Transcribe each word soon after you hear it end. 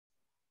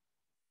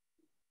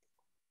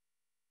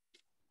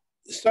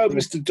So,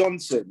 Mr.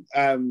 Johnson,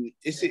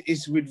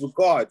 it's with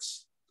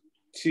regards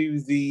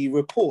to the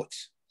report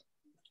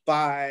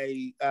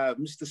by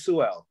Mr.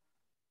 Sewell.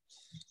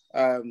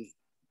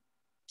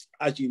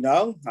 As you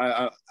know,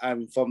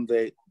 I'm from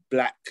the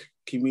Black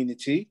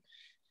community,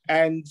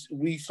 and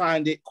we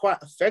find it quite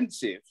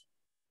offensive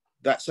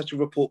that such a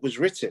report was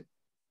written,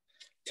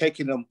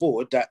 taking on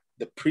board that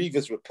the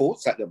previous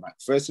reports, like the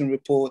Macpherson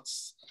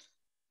reports,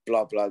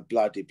 blah, blah,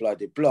 blah, blah, blah,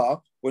 blah,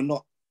 were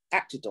not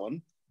acted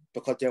on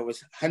because there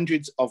was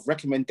hundreds of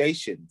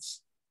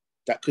recommendations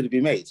that could have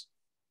been made.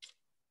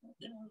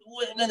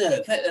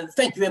 No.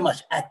 Thank you very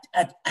much,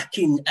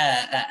 Akin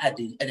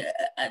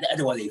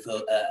Adewale,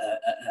 for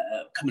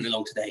coming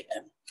along today.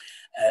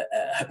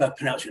 I hope I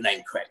pronounced your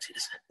name correct.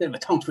 It's a bit of a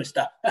tongue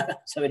twister,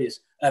 so it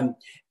is. I mean,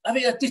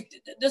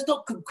 that's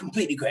not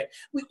completely correct.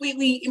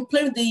 We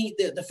implemented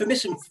the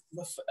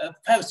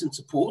Ferguson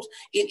support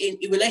in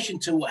relation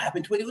to what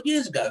happened 20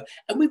 years ago,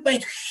 and we've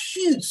made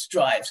huge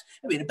strides.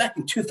 I mean, back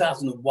in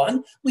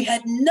 2001, we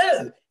had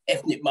no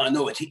ethnic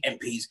minority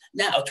MPs.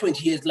 Now,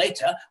 20 years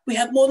later, we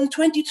have more than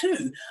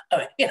 22. I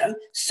mean,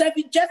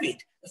 Sajid Javid,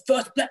 the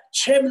first Black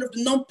chairman of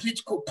the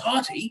non-political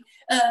party,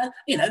 a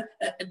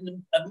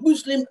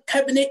Muslim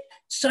cabinet,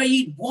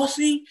 Saeed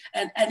Wasi,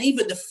 and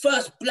even the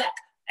first Black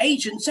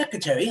Asian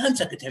secretary, Home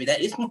Secretary,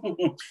 that is,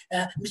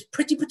 Ms.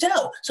 Priti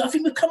Patel. So I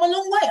think we've come a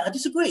long way. I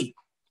disagree.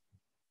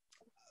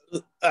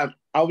 I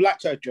would like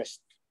to address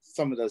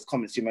some of those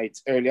comments you made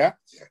earlier.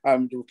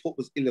 The report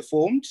was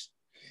ill-informed.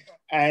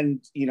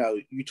 And,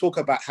 you talk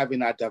about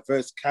having a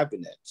diverse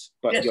cabinet,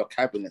 but yes, your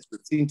cabinets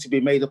would seem to be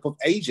made up of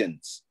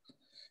Asians.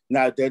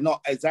 Now, they're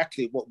not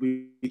exactly what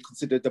we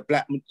consider the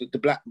black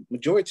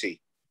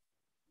majority.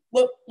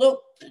 Well,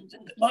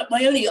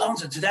 my only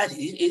answer to that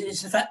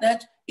is the fact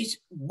that it's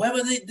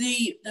whether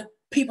the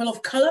people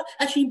of colour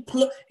actually,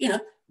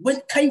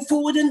 came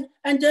forward and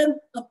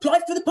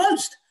applied for the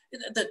post.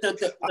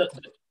 That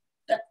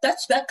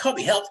can't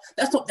be helped.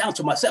 That's not down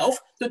to myself.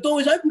 The door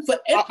is open for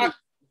everyone.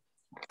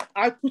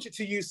 I put it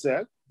to you,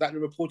 sir, that the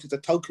report is a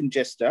token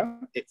gesture.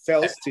 It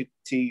fails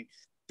to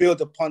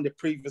build upon the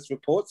previous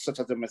reports, such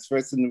as the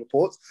Macpherson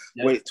reports,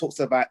 where it talks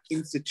about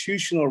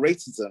institutional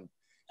racism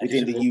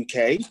within the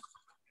UK,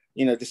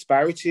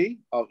 disparity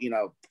of,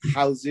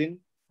 housing,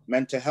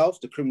 mental health,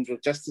 the criminal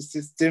justice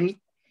system,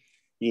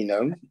 we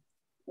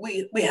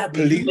have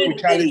police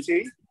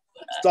brutality,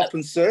 stop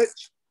and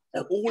search,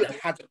 all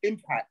have an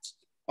impact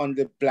on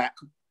the Black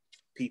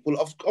people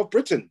of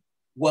Britain.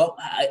 Well,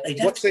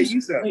 what say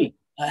you, sir?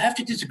 I have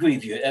to disagree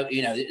with you.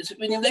 It's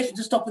in relation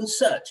to stop and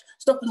search.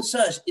 Stop and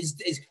search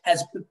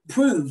has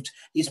proved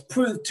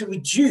to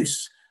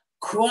reduce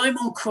crime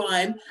on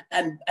crime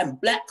and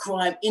Black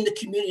crime in the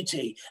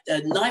community.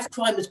 Knife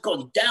crime has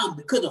gone down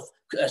because of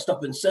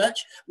stop and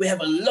search. We have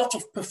a lot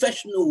of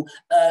professional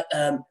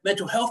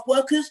mental health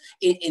workers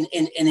in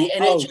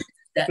the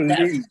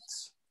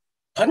NHS.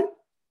 Pardon?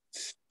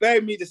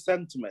 Spare me the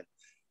sentiment.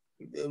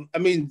 I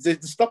mean, the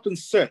stop and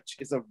search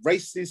is a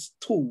racist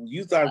tool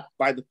used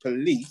by the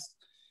police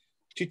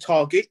to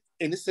target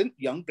innocent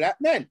young Black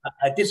men.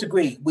 I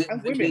disagree.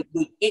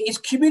 It's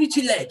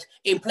community-led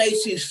in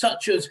places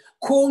such as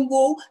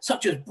Cornwall,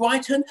 such as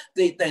Brighton.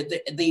 The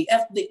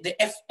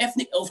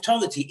ethnic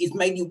authority is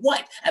mainly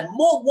white, and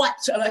more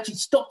whites are actually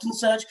stopped and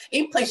searched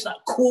in places like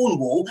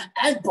Cornwall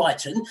and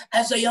Brighton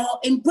as they are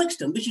in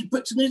Brixton, which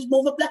is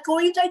more of a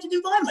Black-orientated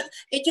environment.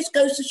 It just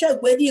goes to show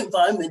where the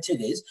environment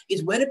is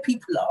where the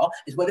people are,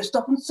 is where the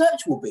stop and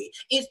search will be.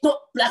 It's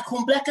not Black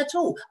on Black at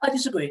all. I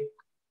disagree.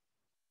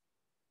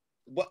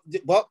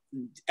 What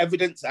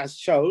evidence has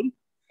shown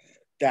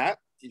that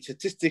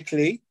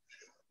statistically,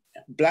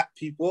 Black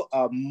people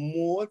are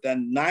more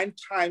than 9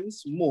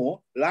 times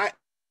more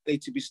likely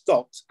to be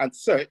stopped and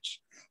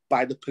searched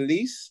by the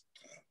police,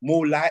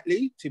 more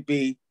likely to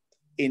be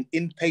in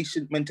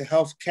inpatient mental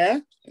health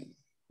care,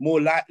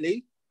 more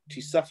likely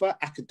to suffer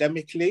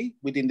academically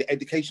within the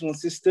educational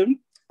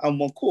system.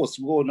 And of course,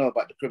 we all know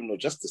about the criminal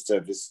justice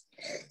service,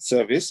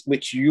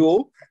 which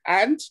you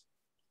and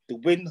the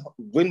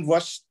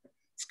Windrush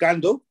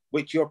scandal,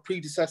 which your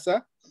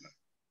predecessor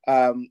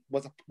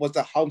was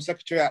the Home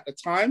Secretary at the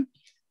time,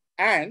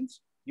 and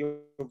your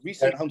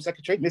recent Home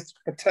Secretary, Mr.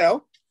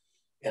 Patel,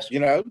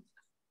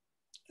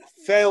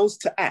 fails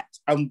to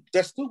act, and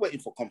they're still waiting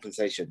for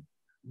compensation.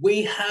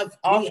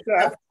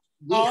 After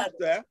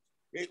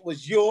it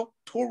was your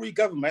Tory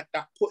government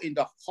that put in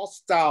the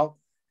hostile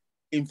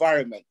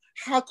environment.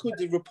 How could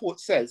the report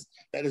says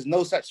that there's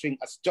no such thing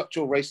as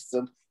structural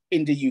racism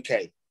in the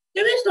UK?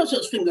 There is no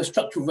such thing as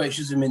structural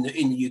racism in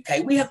the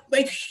UK. We have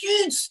made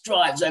huge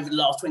strides over the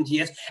last 20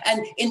 years.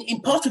 And in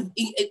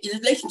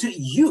relation to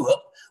Europe,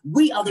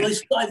 we are the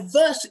most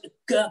diverse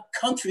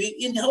country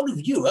in the whole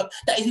of Europe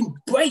that has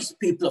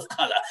embraced people of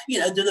colour,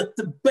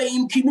 the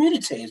BAME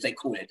community, as they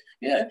call it.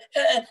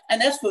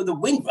 And as for the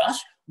Windrush,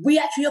 we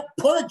actually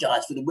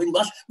apologise for the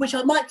Windrush, which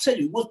I might tell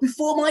you was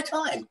before my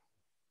time.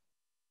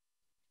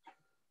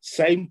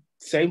 Same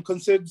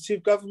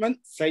Conservative government,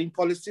 same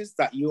policies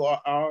that you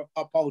are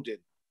upholding.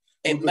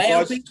 It with may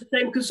have regards, been the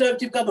same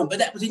Conservative government, but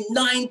that was in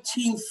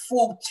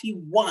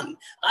 1941.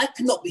 I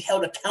cannot be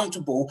held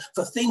accountable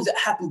for things that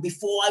happened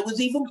before I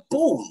was even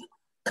born.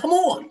 Come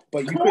on.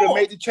 but you Come could have on.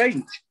 made the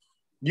change.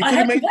 You could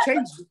have made the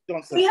change,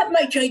 Johnson. We have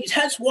made changes.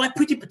 That's why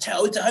Priti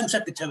Patel is the Home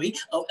Secretary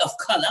of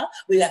colour.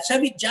 We have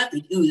Sajid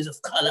Javid, who is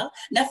of colour.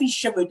 Nafi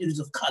Sherwood, who is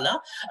of colour.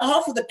 And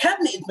half of the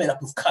cabinet is made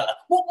up of colour.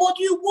 What more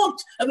do you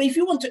want? I mean, if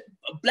you want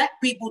black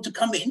people to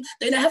come in,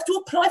 then they have to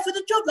apply for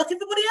the job like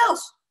everybody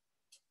else.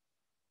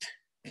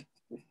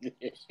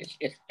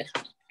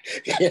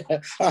 Yeah,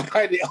 I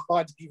find it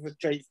hard to keep a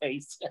straight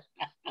face.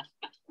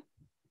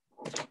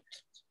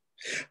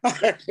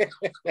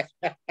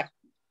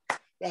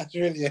 That's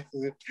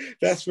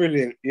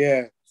brilliant.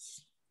 Yeah.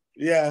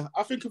 Yeah.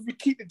 I think if we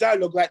keep the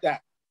dialogue like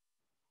that,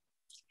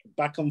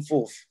 back and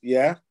forth,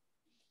 yeah.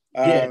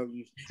 Yeah.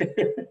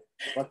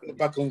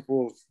 Back and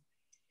forth.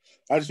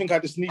 I just think I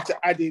just need to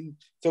add in.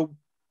 So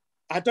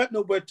I don't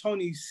know where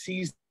Tony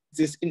sees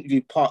this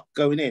interview part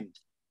going in.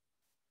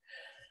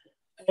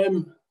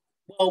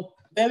 Well,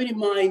 bearing in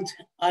mind,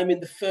 I'm in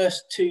the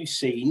first two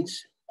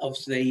scenes.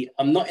 Obviously,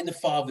 I'm not in the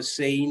father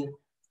scene.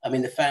 I'm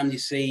in the family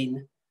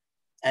scene.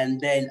 And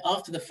then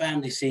after the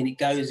family scene, it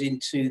goes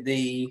into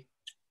the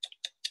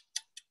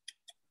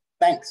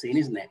bank scene,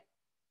 isn't it?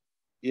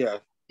 Yeah.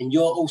 And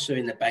you're also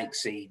in the bank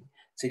scene.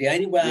 So the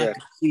only way I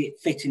could see it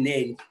fitting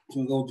in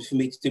in order for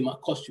me to do my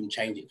costume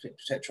change,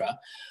 etc.,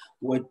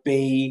 would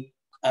be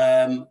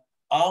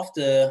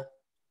after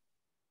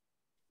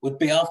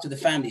the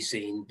family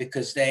scene,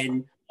 because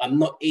then I'm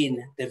not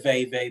in the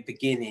very, very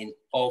beginning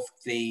of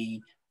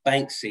the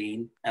bank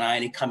scene, and I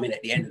only come in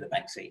at the end of the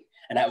bank scene,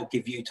 and that will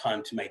give you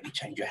time to maybe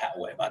change your hat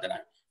or whatever. I don't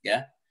know.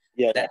 Yeah.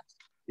 Yeah.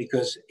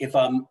 Because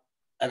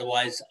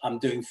otherwise I'm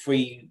doing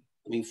three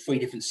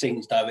different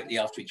scenes directly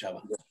after each other.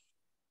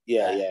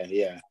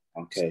 Yeah.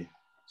 Okay.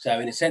 So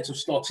in a sense of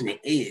slotting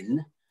it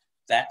in,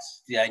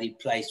 that's the only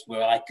place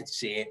where I could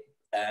see it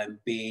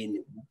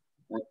being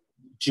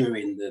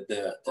during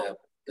the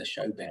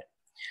show bit.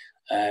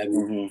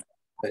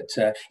 But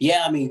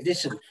yeah, I mean,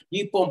 listen,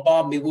 you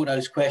bombard me with all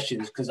those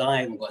questions because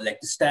I haven't got a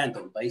leg to stand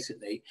on,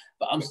 basically.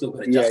 But I'm still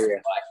going to justify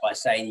it by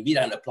saying, if you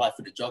don't apply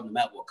for the job, no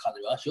matter what colour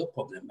you are, it's your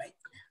problem, mate.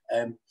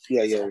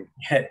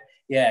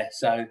 Yeah.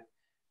 So,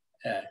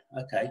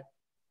 okay.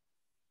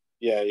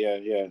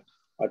 Yeah.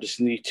 I just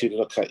need to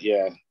look at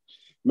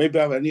maybe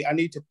I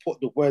need to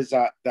put the words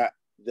out that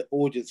the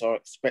audience are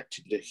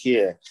expected to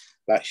hear,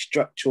 like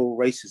structural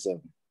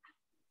racism.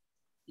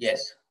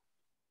 Yes.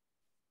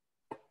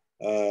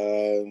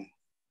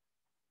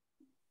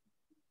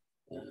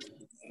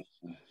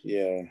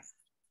 Yeah.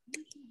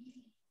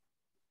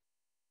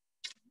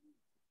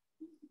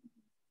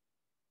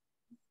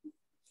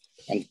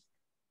 And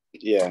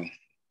yeah,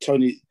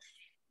 Tony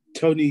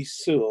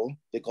Sewell,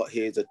 they got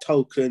here is a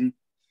token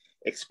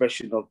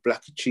expression of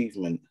Black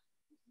achievement.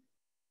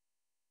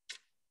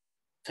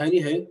 Tony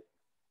who?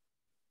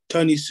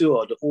 Tony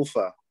Sewell, the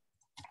author.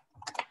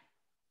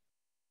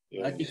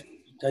 How do you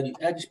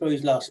spell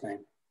his last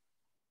name?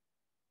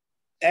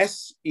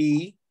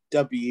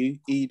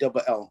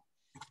 Sewell.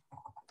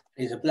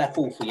 He's a black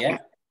author, yeah?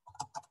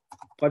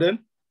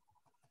 Pardon?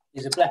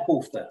 He's a black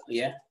author,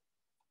 yeah?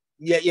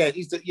 Yeah,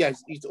 he's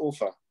the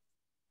author.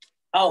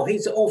 Oh,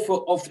 he's the author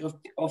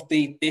of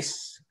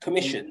this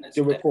commission.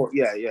 The report,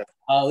 yeah.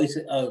 Oh,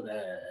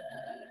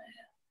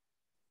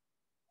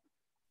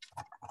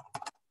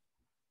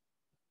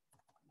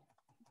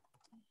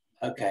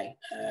 okay.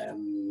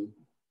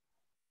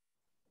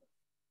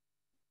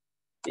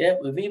 Yeah,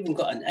 we've even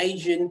got an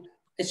Asian.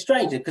 It's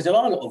strange because there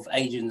are a lot of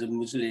Asians and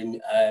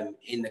Muslim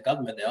in the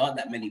government. There aren't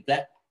that many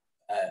black.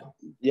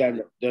 Yeah,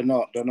 they're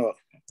not.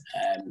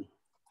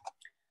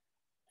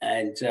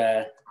 And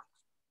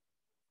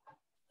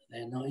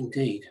they're not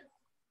indeed.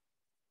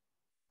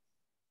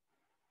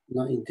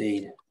 Not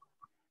indeed.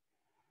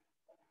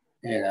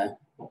 You know,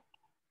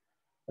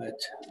 but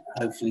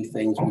hopefully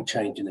things will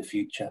change in the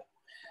future.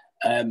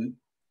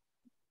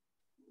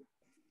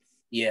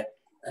 Yeah.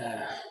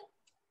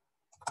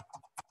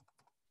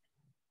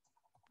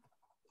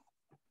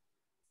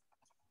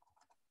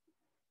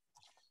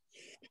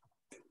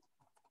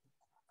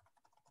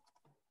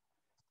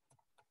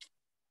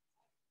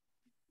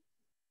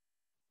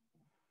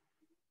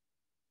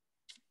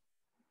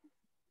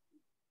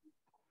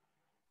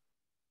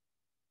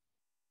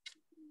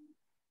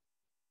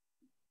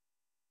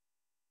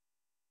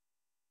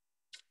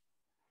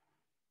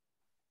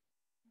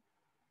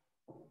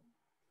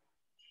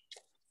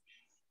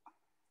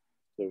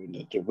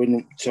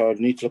 So I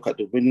need to look at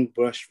the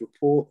Windrush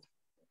report.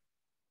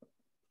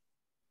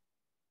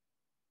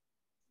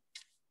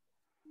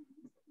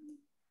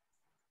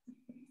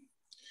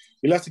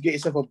 You'll have to get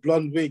yourself a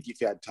blonde wig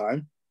if you had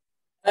time.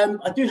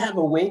 I do have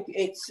a wig.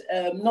 It's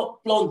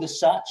not blonde as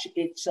such.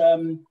 It's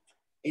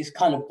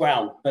kind of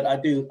brown, but I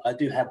do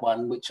have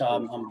one which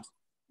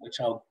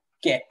I'll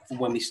get for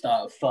when we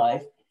start at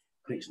 5.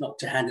 But it's not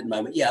to hand at the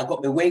moment. Yeah, I've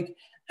got my wig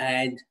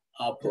and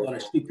I'll put on a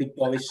stupid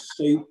Boris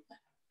suit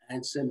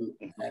and some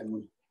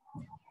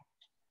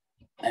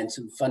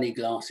funny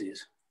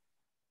glasses.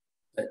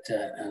 but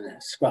and a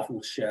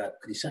scruffle shirt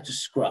because he's such a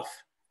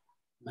scruff.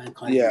 Man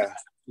can't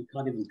he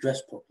can't even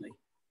dress properly.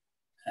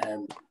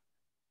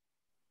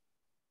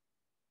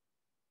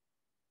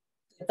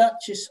 The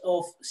Duchess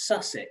of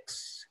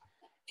Sussex,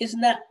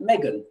 isn't that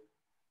Meghan?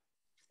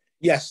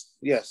 Yes,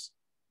 yes.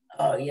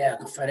 Oh yeah, I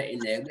can throw that in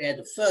there. We had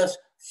the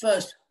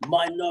first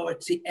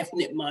minority,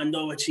 ethnic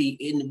minority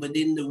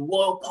within the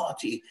royal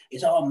party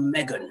is our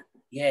Meghan.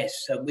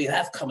 Yes, so we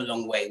have come a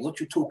long way. What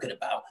you talking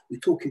about? We're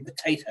talking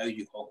potato,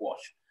 you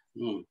hogwash.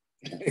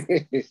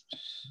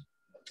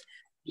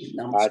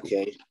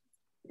 Okay.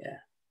 Yeah.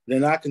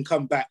 Then I can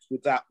come back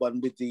with that one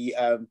with the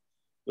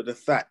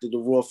fact that the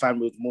royal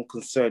family was more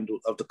concerned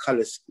of the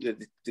colours, the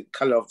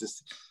colour of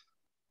this,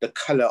 the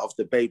colour of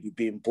the baby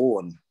being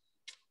born.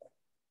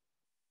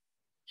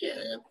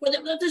 Yeah, well,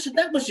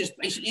 that was just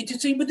basically to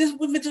see with this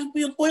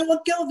be a boy or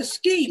girl, the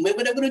scheme,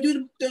 whether they're going to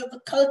do the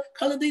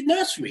colour of the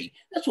nursery.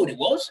 That's what it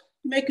was.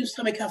 Making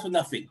stomach out of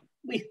nothing.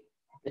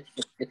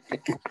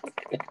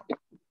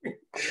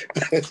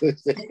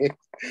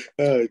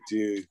 Oh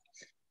dear.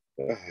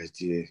 Oh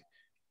dear.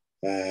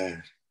 Yeah.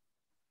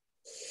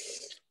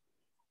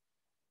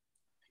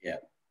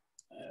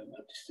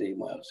 I'll just see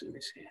what else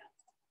is here.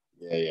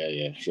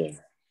 Yeah, sure.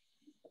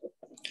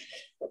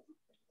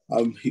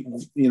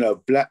 You know,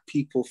 Black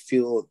people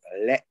feel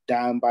let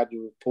down by the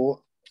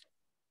report.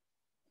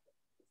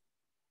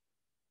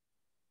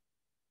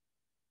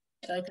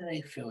 How can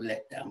they feel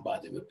let down by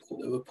the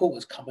report? The report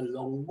has come a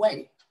long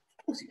way.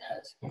 Of course it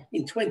has.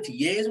 In 20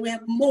 years, we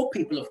have more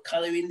people of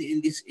colour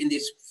in this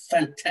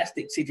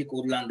fantastic city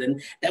called London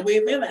than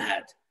we've ever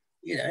had,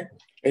 you know.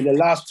 In the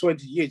last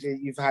 20 years,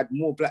 you've had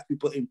more Black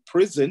people in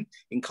prison,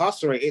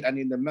 incarcerated, and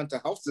in the mental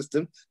health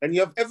system than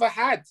you have ever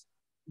had.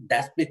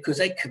 That's because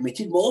they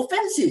committed more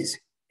offences.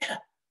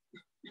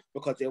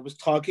 Because they was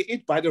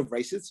targeted by the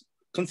racist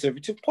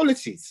conservative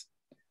policies.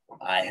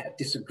 I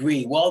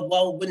disagree.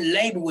 Well, when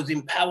Labour was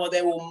in power,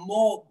 there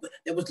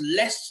was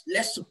less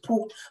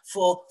support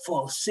for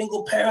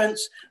single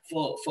parents,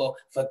 for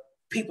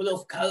people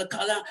of colour,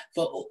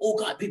 for all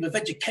kind of people of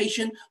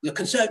education. The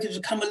Conservatives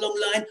have come a long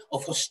line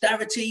of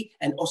austerity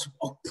and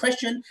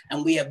oppression,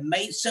 and we have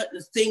made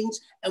certain things.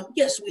 And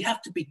yes, we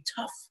have to be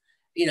tough.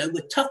 You know,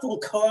 we're tough on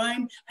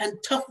crime and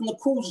tough on the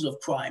causes of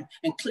crime,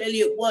 and clearly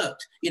it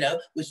worked. You know,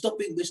 we're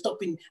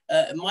stopping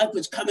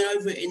migrants coming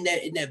over in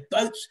their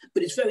boats,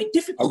 but it's very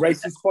difficult. A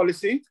racist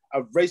policy,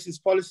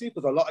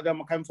 because a lot of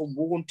them are coming from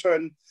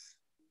war-torn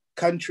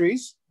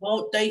countries.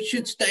 Well, they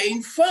should stay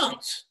in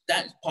France.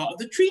 That's part of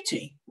the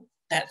treaty.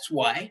 That's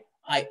why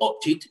I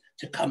opted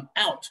to come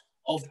out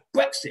of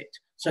Brexit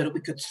so that we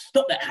could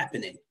stop that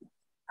happening.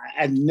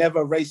 And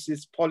never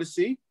racist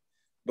policy,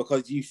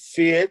 because you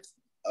feared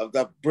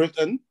that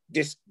Britain,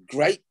 this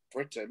great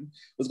Britain,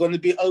 was going to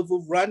be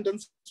overrun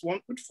and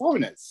swamped with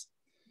foreigners.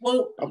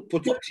 Well, I'll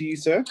put it to you,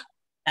 sir.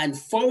 And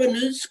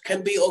foreigners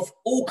can be of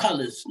all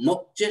colours,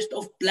 not just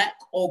of black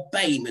or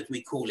BAME, as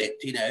we call it.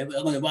 You know, I'm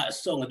going to write a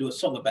song and do a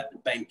song about the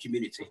BAME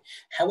community.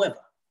 However,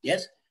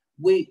 yes,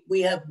 we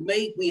have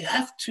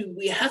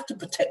to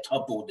protect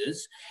our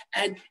borders,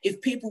 and if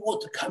people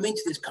want to come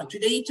into this country,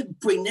 they need to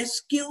bring their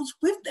skills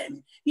with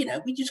them. You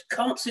know, we just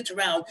can't sit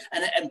around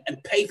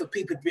and pay for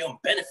people to be on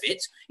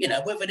benefits. You know,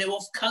 whether they're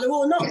of colour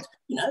or not.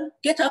 You know,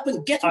 get up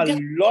and get. A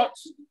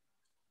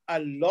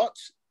lot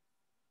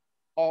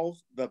of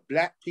the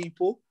Black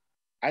people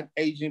and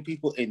Asian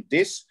people in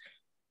this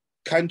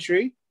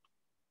country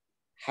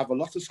have a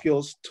lot of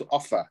skills to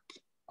offer.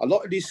 A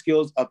lot of these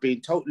skills are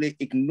being totally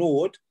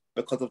ignored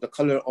because of the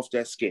color of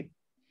their skin.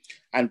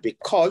 And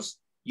because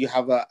you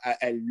have a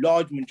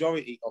large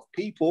majority of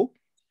people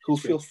who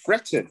feel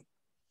threatened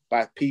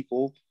by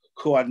people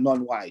who are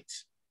non-white.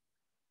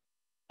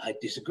 I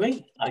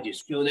disagree. I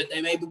just feel that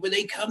they maybe when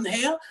they come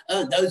here,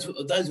 those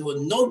who are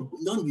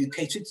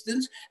non-UK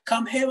citizens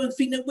come here and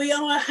think that we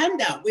are a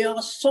handout, we are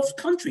a soft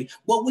country.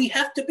 Well, we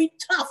have to be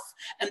tough.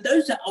 And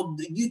those that are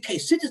the UK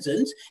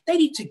citizens, they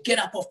need to get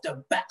up off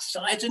their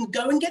backsides and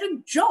go and get a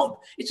job.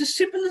 It's as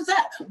simple as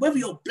that. Whether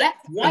you're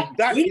black, white,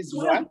 green,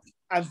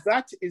 and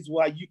that is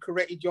why you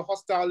created your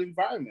hostile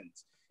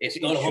environment.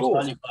 It's not a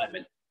hostile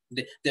environment.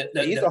 It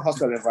is a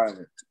hostile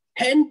environment.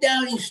 10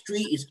 Downing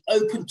Street is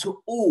open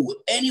to all.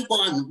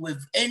 Anyone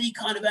with any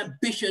kind of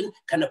ambition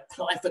can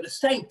apply for the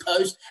same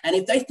post. And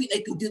if they think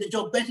they can do the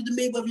job better than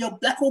me, whether you're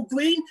black or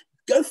green,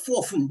 go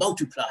forth and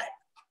multiply.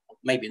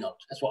 Maybe not.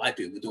 That's what I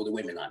do with all the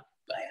women I have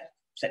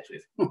sex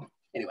with.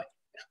 Anyway.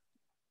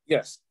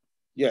 Yes.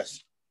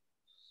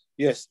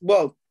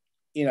 Well,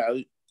 you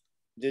know,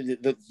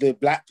 the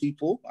Black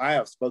people I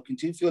have spoken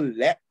to feel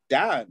let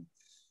down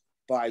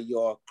by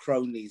your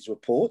cronies'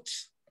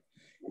 reports.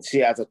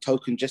 See it as a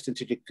token just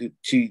into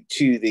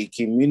the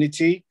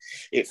community.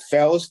 It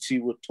fails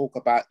to talk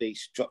about the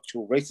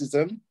structural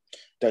racism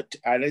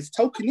and it's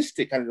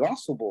tokenistic and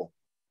laughable.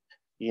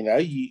 You know,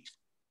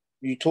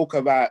 you talk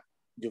about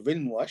the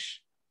Rinwash,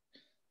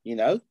 you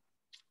know,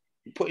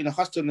 you put in a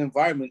hostile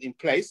environment in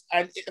place,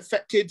 and it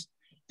affected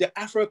the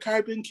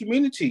Afro-Caribbean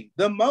community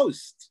the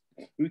most,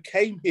 who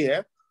came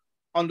here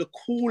on the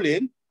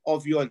calling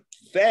of your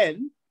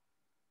then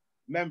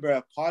Member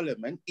of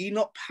Parliament,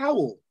 Enoch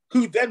Powell,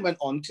 who then went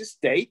on to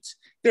state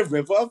the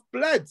River of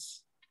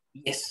Bloods.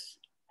 Yes,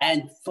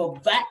 and for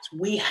that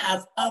we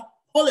have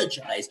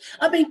apologized.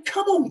 I mean,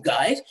 come on,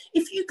 guys.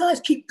 If you guys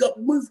keep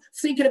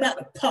thinking about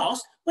the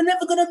past, we're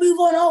never going to move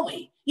on, are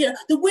we? You know,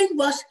 the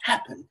Windrush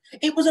happened.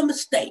 It was a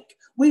mistake.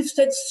 We've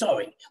said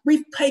sorry.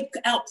 We've paid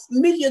out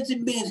millions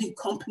and millions in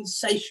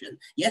compensation.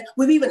 Yeah,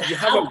 we've even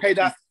haven't paid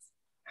out.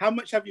 How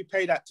much have you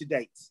paid out to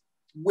date?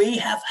 We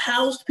have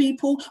housed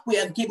people. We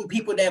have given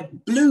people their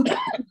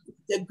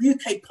their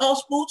UK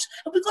passports,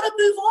 and we've got to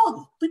move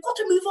on. We've got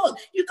to move on.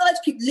 You guys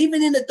keep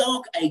living in the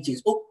dark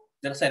ages. Oh,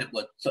 did I say that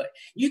word? Sorry.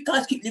 You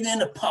guys keep living in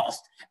the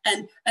past,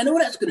 and all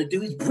that's going to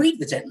do is breed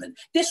resentment.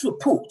 This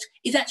report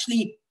is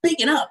actually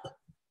bigging up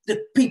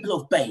the people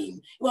of BAME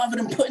rather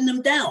than putting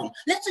them down.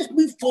 Let's just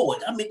move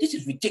forward. I mean, this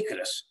is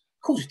ridiculous.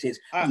 Of course it is.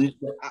 I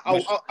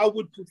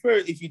would prefer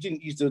it if you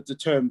didn't use the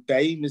term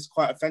BAME. It's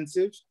quite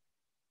offensive.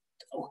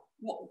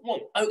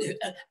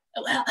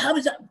 How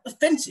is that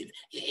offensive?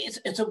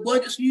 It's a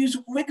word that's used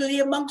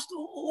regularly amongst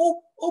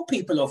all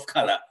people of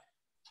colour.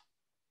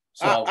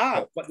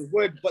 But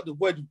the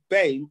word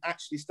BAME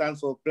actually stands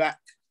for Black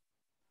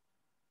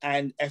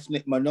and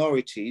Ethnic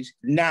Minorities.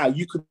 Now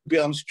you could be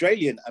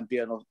Australian and be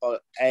a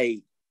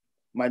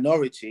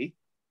minority,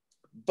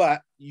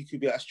 but you could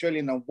be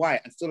Australian and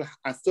white and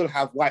still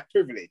have white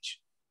privilege.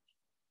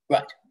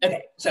 Right.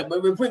 Okay. So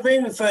we're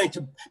referring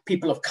to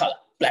people of colour,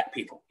 Black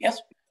people. Yes.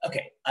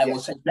 Okay, I will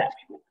say Black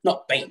people,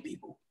 not BAME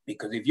people,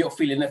 because if you're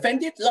feeling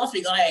offended, the last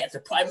thing I, as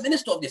the Prime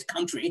Minister of this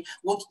country,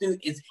 want to do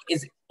is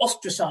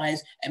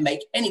ostracize and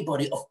make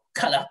anybody of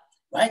colour,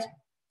 right?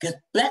 Because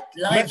Black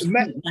lives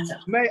matter.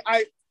 May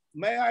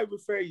I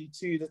refer you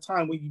to the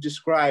time when you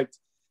described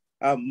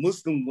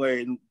Muslim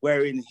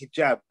wearing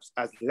hijabs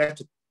as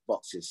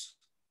letterboxes?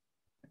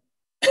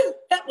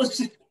 That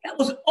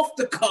was off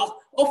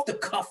the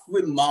cuff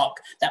remark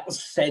that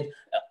was said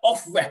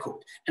off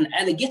record,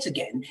 and yet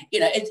again, you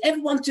know,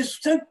 everyone's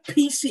just so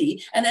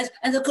PC and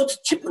they've got a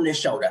chip on their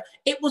shoulder.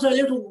 It was a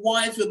little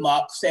wise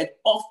remark said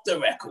off the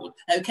record,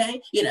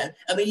 okay? You know,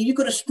 I mean, you've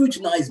got to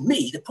scrutinise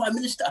me, the Prime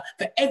Minister,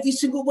 for every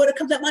single word that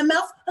comes out of my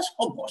mouth. That's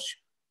hogwash.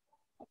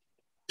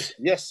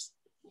 Yes,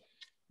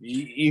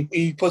 you're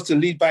supposed to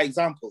lead by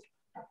example.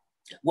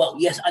 Well,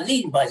 yes, I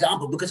lead by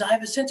example because I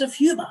have a sense of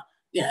humour.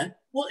 You know,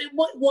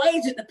 why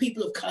is it the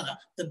people of colour,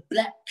 the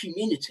Black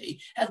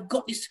community, have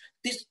got this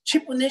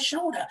chip on their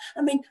shoulder?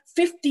 I mean,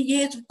 50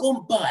 years have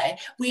gone by.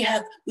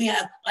 I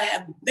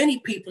have many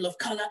people of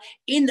colour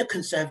in the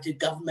Conservative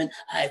government.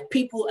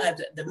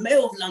 The Mayor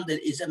of London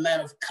is a man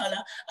of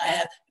colour. I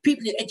have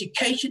people in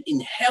education,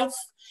 in health,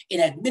 in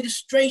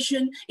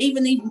administration, I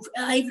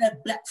even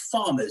have Black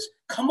farmers.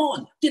 Come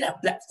on, did have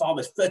Black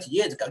farmers 30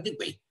 years ago, didn't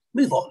we?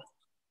 Move on.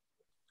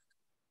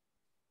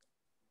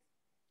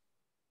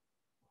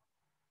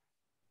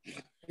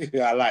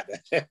 I like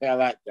that. I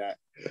like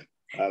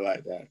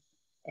that.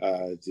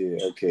 Dear,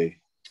 okay.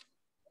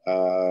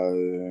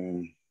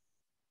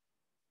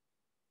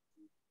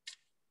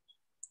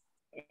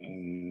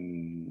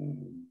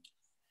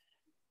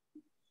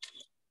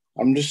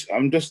 I'm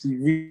just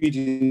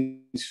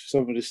reading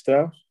some of the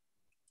stuff.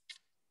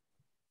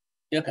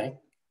 Okay.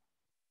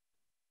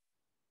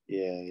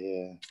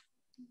 Yeah.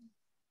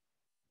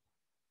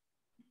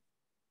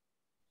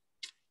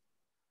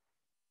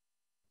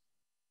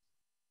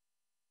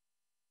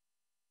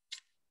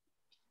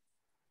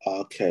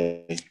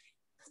 Okay.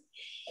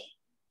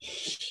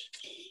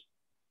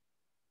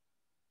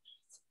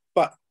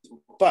 But,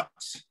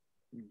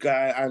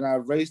 and I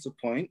raised the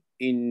point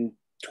in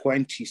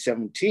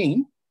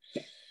 2017,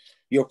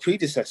 your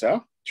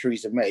predecessor,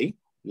 Theresa May,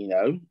 you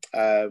know,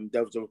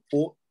 there was a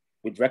report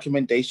with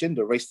recommendation,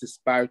 the race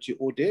disparity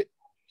audit.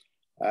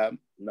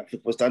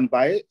 Nothing was done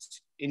by it.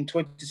 In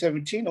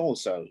 2017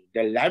 also,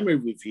 the Lammy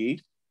review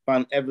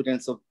found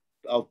evidence of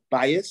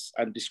bias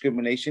and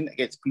discrimination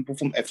against people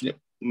from ethnic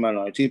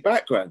minority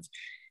backgrounds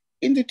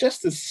in the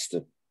justice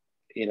system.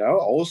 You know,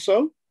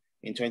 also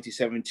in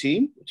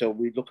 2017, so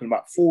we're looking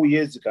about 4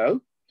 years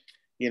ago,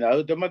 you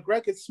know, the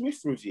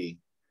McGregor-Smith review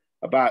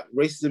about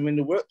racism in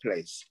the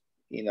workplace,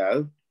 you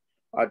know,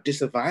 are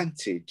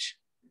disadvantaged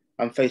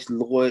and face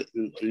lower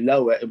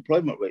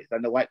employment rates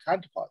than the white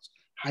counterparts.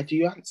 How do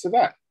you answer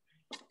that?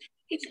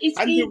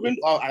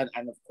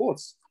 And of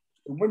course,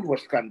 the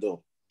Windrush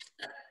scandal,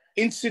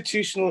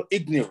 institutional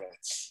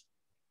ignorance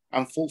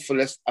and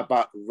thoughtfulness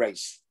about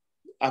race.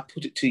 I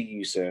put it to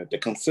you, sir. The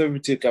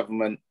Conservative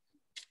government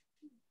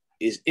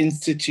is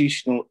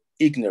institutional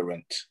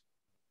ignorant.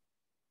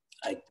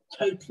 I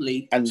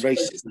totally and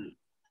racist.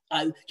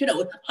 You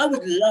know, I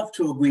would love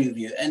to agree with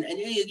you. And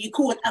you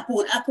call an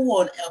apple,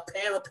 or a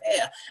pear, a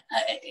pear.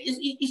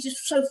 It's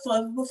just so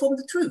far from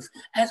the truth,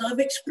 as I've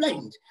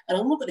explained. And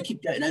I'm not going to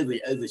keep going over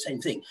the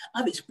same thing.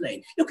 I've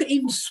explained. Look at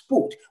even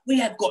sport. We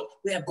have got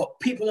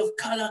people of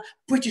colour,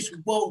 British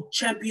World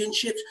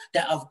Championships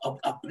that are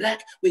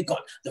Black. We've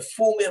got the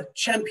Formula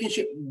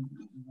Championship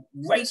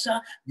racer,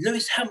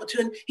 Lewis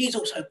Hamilton, he's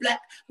also black.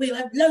 We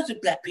have loads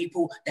of black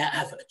people that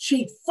have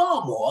achieved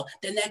far more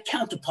than their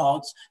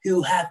counterparts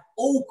who have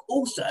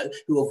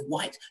who are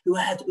white,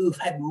 who've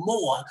had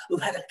more,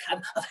 who've had a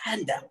kind of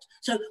handout.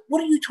 So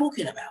what are you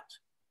talking about?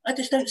 I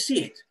just don't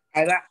see it.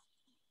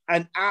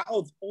 And out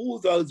of all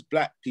those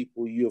black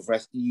people you've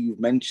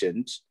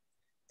mentioned,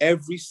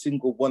 every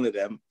single one of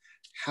them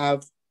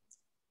have,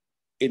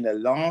 in the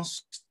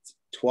last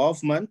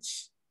 12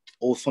 months,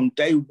 or from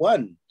day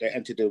one they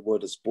entered the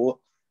world of sport,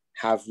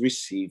 have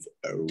received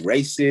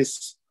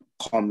racist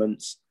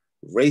comments,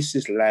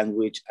 racist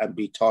language, and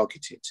be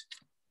targeted.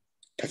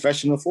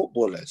 Professional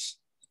footballers,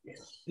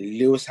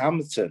 Lewis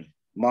Hamilton,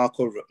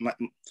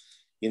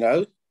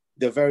 the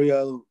very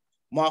own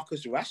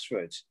Marcus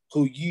Rashford,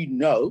 who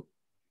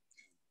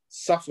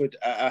suffered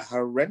a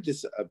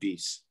horrendous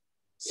abuse.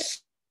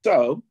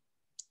 So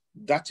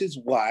that is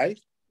why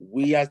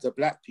we as the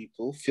black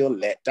people feel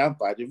let down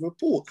by the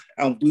report.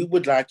 And we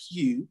would like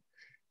you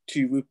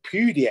to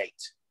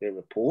repudiate the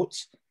report,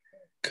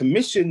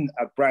 commission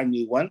a brand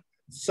new one,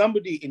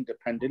 somebody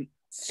independent,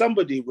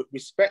 somebody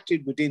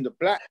respected within the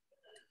black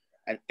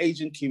and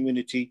Asian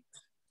community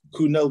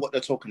who know what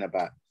they're talking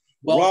about,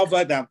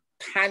 rather than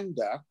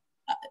pander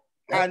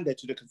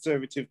to the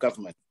conservative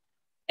government.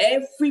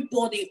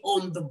 Everybody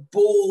on the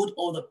board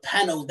or the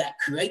panel that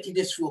created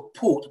this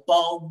report,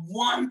 bar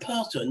one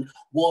person,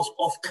 was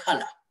of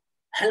colour.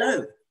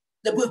 Hello,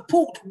 the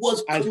report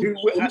was. And who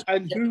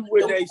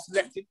were they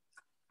selected?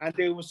 And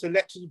they were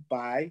selected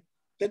by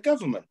the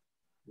government.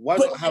 Why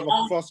not have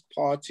a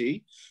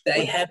cross-party?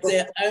 They have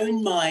their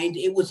own mind.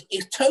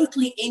 It's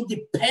totally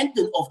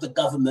independent of the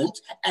government,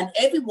 and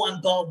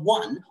everyone bar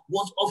one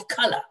was of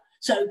colour.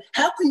 So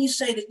how can you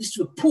say that this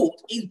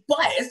report is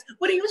biased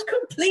when it was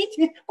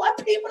completed by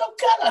people of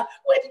colour?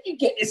 Where did you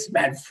get this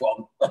man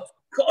from? Oh,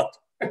 God.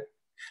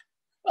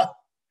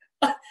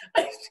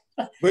 It's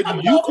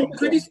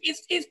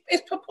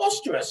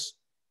preposterous.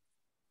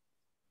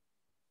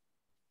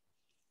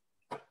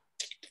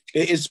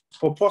 It is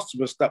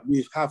preposterous that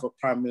we have a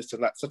prime minister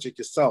like such as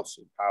yourself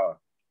in power.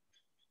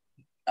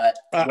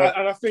 And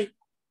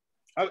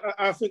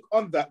I think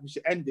on that we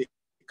should end it,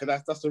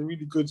 because that's a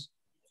really good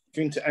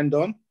thing to end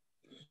on.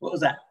 What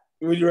was that?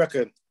 What do you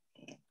reckon?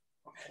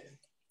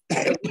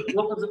 What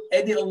was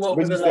Eddie? What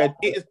was said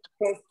it is.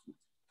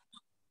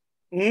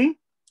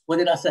 What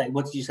did I say?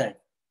 What did you say?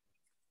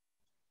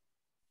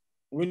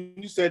 When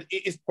you said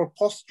it is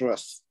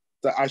preposterous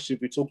that I should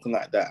be talking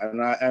like that,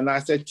 and I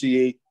said to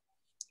you,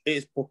 it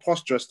is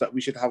preposterous that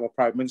we should have a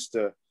prime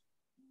minister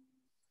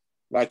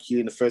like you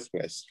in the first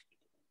place.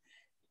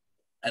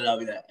 I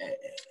love that.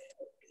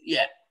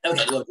 Yeah.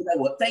 Okay, well, you know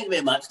what? Thank you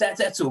very much.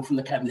 That's all from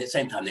the cabinet.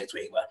 Same time next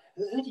week. Well,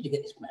 who did you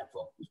get this man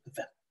from? It's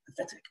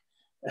pathetic.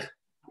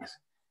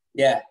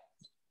 Yeah,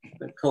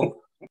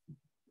 cool.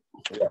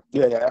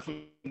 Yeah.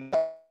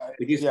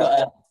 We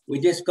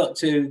just got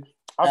to.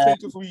 I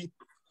think if we.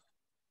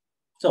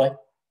 Sorry.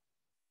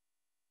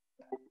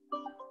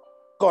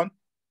 Go on.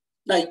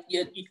 No, I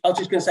was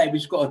just going to say we've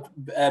just got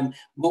to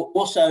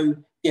also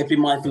be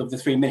mindful of the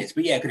 3 minutes.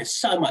 But yeah, because there's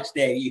so much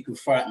there you can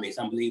throw at me. It's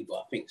unbelievable.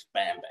 I think it's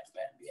bam.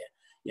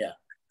 Yeah.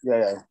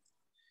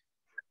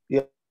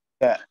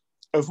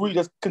 If we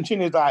just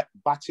continue like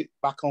bat it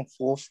back and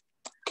forth,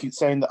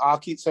 I'll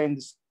keep saying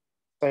the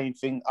same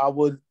thing. I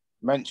would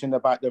mention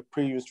about the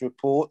previous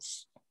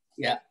reports.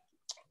 Yeah.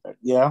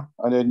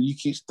 And then you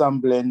keep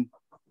stumbling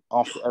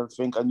after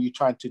everything, and you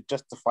trying to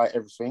justify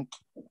everything.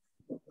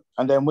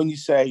 And then when you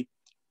say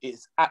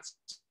it's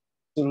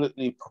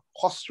absolutely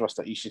preposterous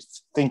that you should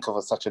think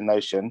of such a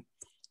notion,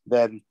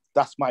 then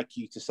that's my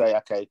cue to say,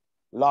 okay,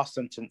 last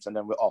sentence, and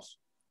then we're off.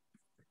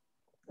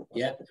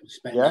 Yeah.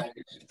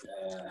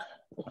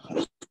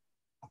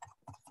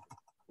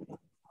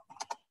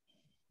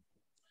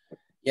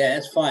 Yeah,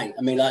 that's fine.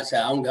 I mean, like I say,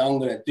 I'm going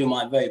to do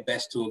my very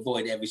best to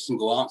avoid every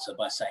single answer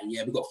by saying,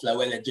 yeah, we've got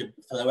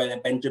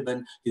Floella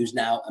Benjamin, who's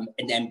now an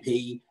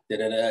MP.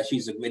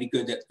 She's really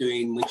good at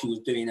when she was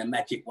doing a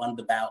magic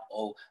wonderbout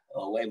or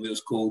whatever it was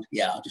called.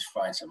 Yeah, I'll just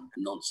find some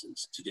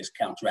nonsense to just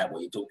counteract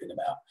what you're talking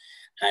about.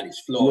 And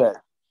it's flawed.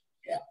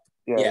 Yeah.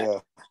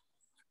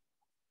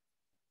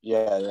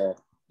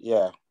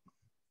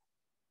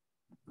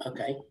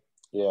 Okay.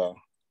 Yeah.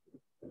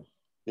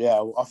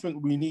 I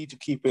think we need to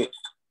keep it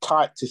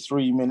tight to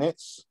 3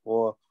 minutes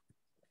or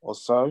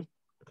so,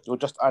 or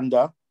just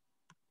under.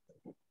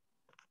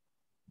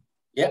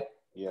 Yep.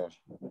 Yeah.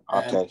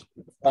 Okay.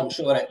 I'm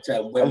sure that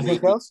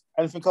anything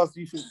else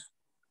do you think?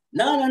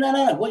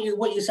 No. What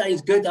you say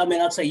is good. I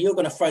mean, I'd say you're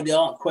going to throw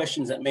the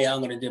questions at me. I'm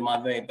going to do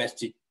my very best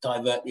to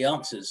divert the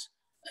answers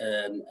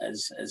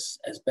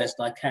as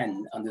best I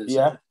can under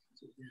the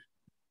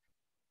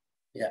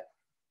Yeah.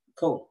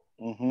 Cool.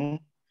 Mm-hmm.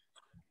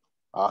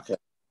 Okay.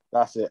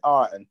 That's it.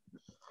 All right, then.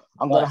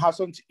 I'm going to have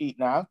something to eat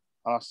now,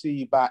 and I'll see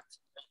you back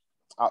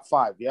at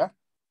 5, yeah?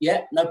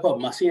 Yeah, no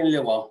problem. I'll see you in a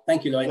little while.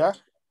 Thank you, Lloyd. Yeah?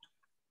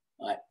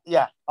 All right.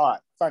 Yeah. All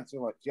right. Thanks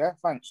so much. Yeah?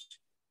 Thanks.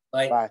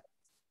 Bye. Bye.